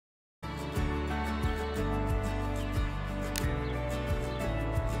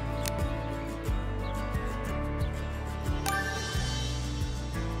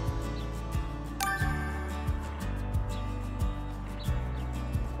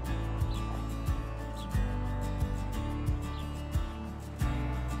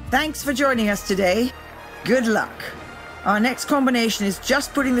Thanks for joining us today. Good luck. Our next combination is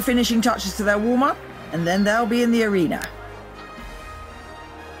just putting the finishing touches to their warm-up, and then they'll be in the arena.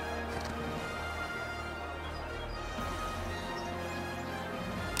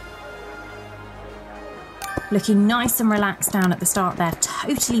 Looking nice and relaxed down at the start there,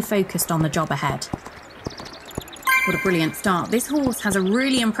 totally focused on the job ahead. What a brilliant start. This horse has a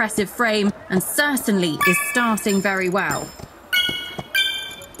really impressive frame and certainly is starting very well.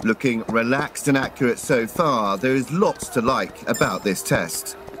 Looking relaxed and accurate so far, there is lots to like about this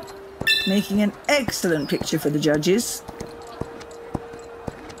test. Making an excellent picture for the judges.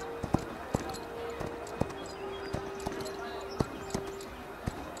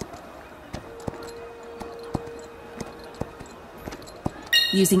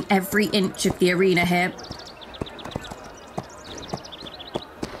 Using every inch of the arena here.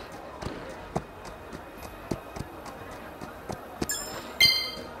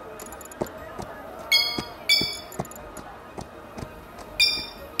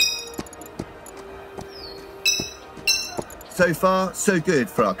 So far, so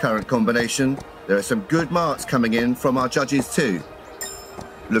good for our current combination. There are some good marks coming in from our judges too.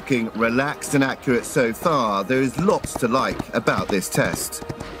 Looking relaxed and accurate so far, there is lots to like about this test.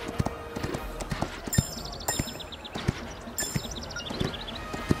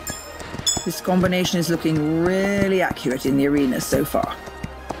 This combination is looking really accurate in the arena so far.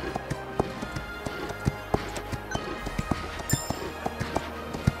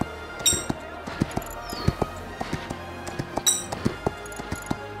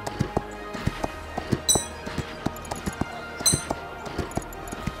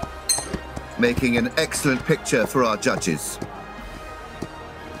 Making an excellent picture for our judges.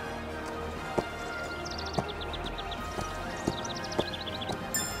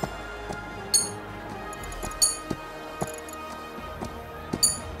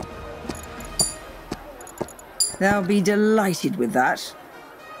 They'll be delighted with that.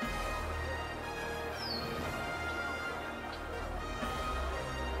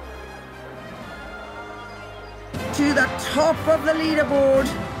 To the top of the leaderboard.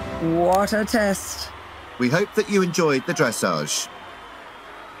 What a test. We hope that you enjoyed the dressage.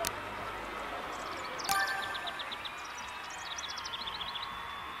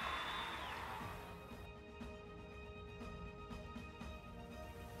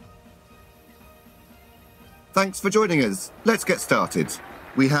 Thanks for joining us. Let's get started.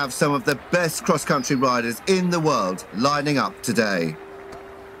 We have some of the best cross-country riders in the world lining up today.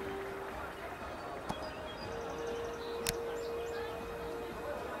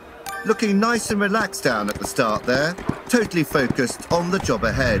 Looking nice and relaxed down at the start there, totally focused on the job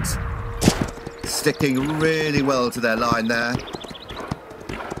ahead. Sticking really well to their line there.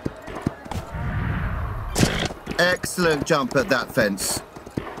 Excellent jump at that fence.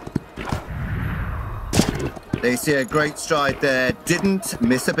 They see a great stride there, didn't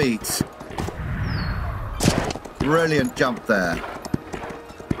miss a beat. Brilliant jump there.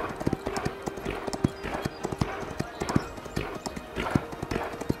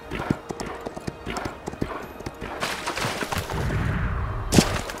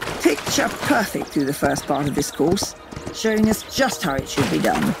 Picture perfect through the first part of this course, showing us just how it should be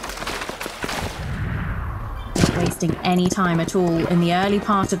done. Not wasting any time at all in the early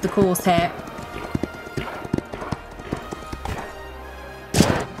part of the course here.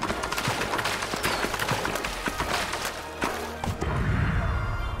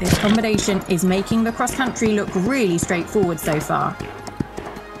 This combination is making the cross-country look really straightforward so far.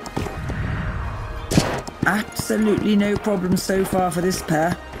 Absolutely no problems so far for this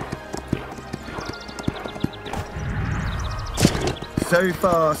pair. So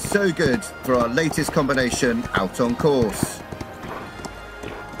far, so good for our latest combination out on course.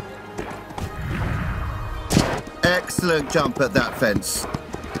 Excellent jump at that fence.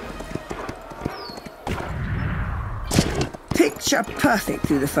 Picture perfect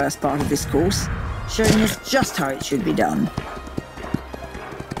through the first part of this course, showing us just how it should be done.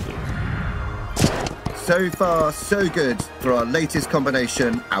 So far, so good for our latest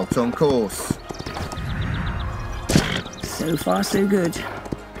combination out on course. So far, so good.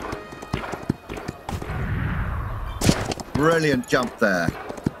 Brilliant jump there.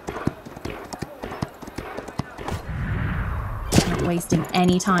 Not wasting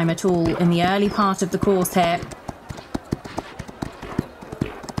any time at all in the early part of the course here.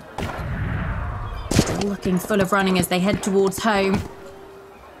 Still looking full of running as they head towards home.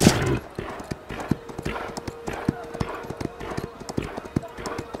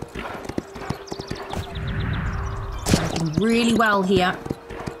 Really well here.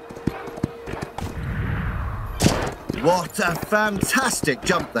 What a fantastic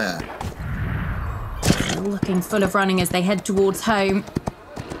jump there. Still looking full of running as they head towards home.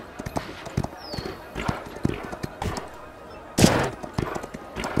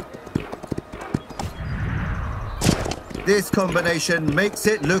 This combination makes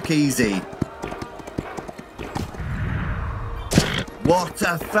it look easy. What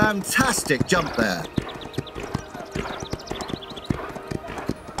a fantastic jump there.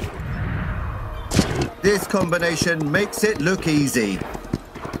 This combination makes it look easy.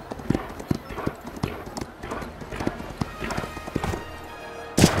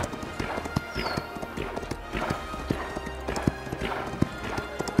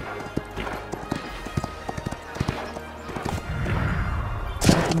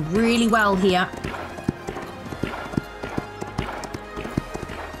 Working really well here.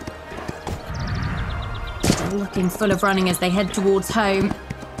 Still looking full of running as they head towards home.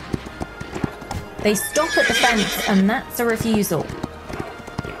 They stop at the fence, and that's a refusal.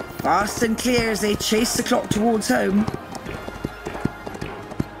 Fast and clear as they chase the clock towards home.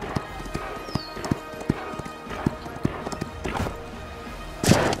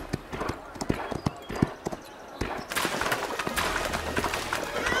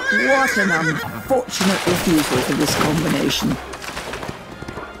 What an unfortunate refusal for this combination.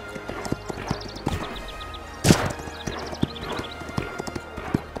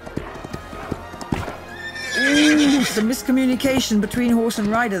 Some miscommunication between horse and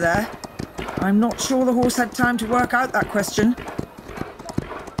rider there. I'm not sure the horse had time to work out that question.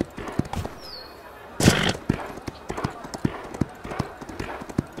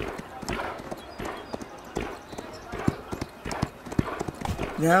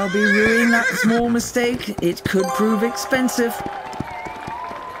 They'll be ruining that small mistake. It could prove expensive.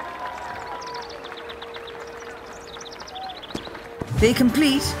 They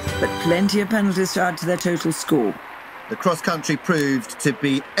complete, but plenty of penalties to add to their total score. The cross-country proved to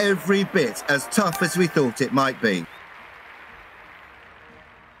be every bit as tough as we thought it might be.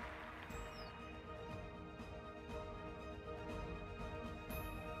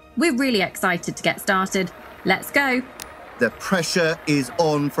 We're really excited to get started. Let's go. The pressure is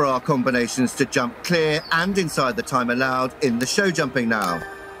on for our combinations to jump clear and inside the time allowed in the show jumping now.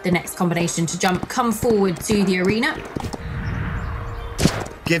 The next combination to jump come forward to the arena.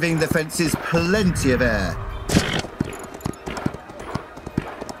 Giving the fences plenty of air.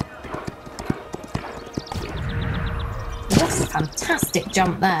 What a fantastic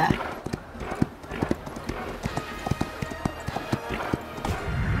jump there.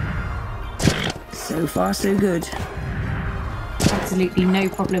 So far, so good. Absolutely no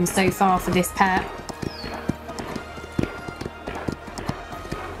problem so far for this pair.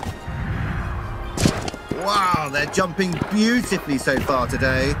 Wow, they're jumping beautifully so far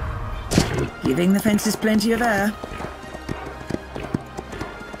today. Giving the fences plenty of air.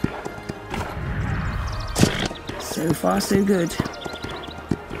 So far, so good.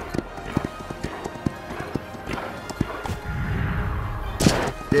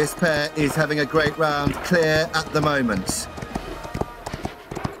 This pair is having a great round clear at the moment.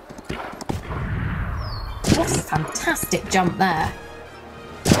 What a fantastic jump there.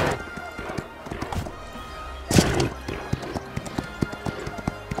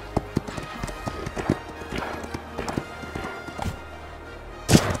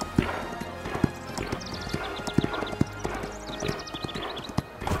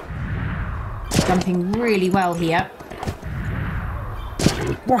 Jumping really well here.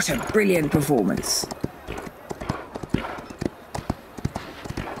 What a brilliant performance.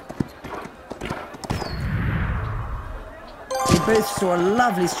 They both saw a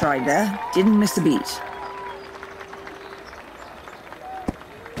lovely stride there. Didn't miss a beat.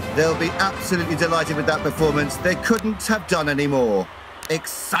 They'll be absolutely delighted with that performance. They couldn't have done any more.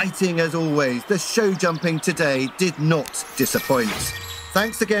 Exciting as always. The show jumping today did not disappoint.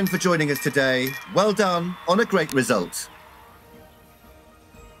 Thanks again for joining us today. Well done on a great result.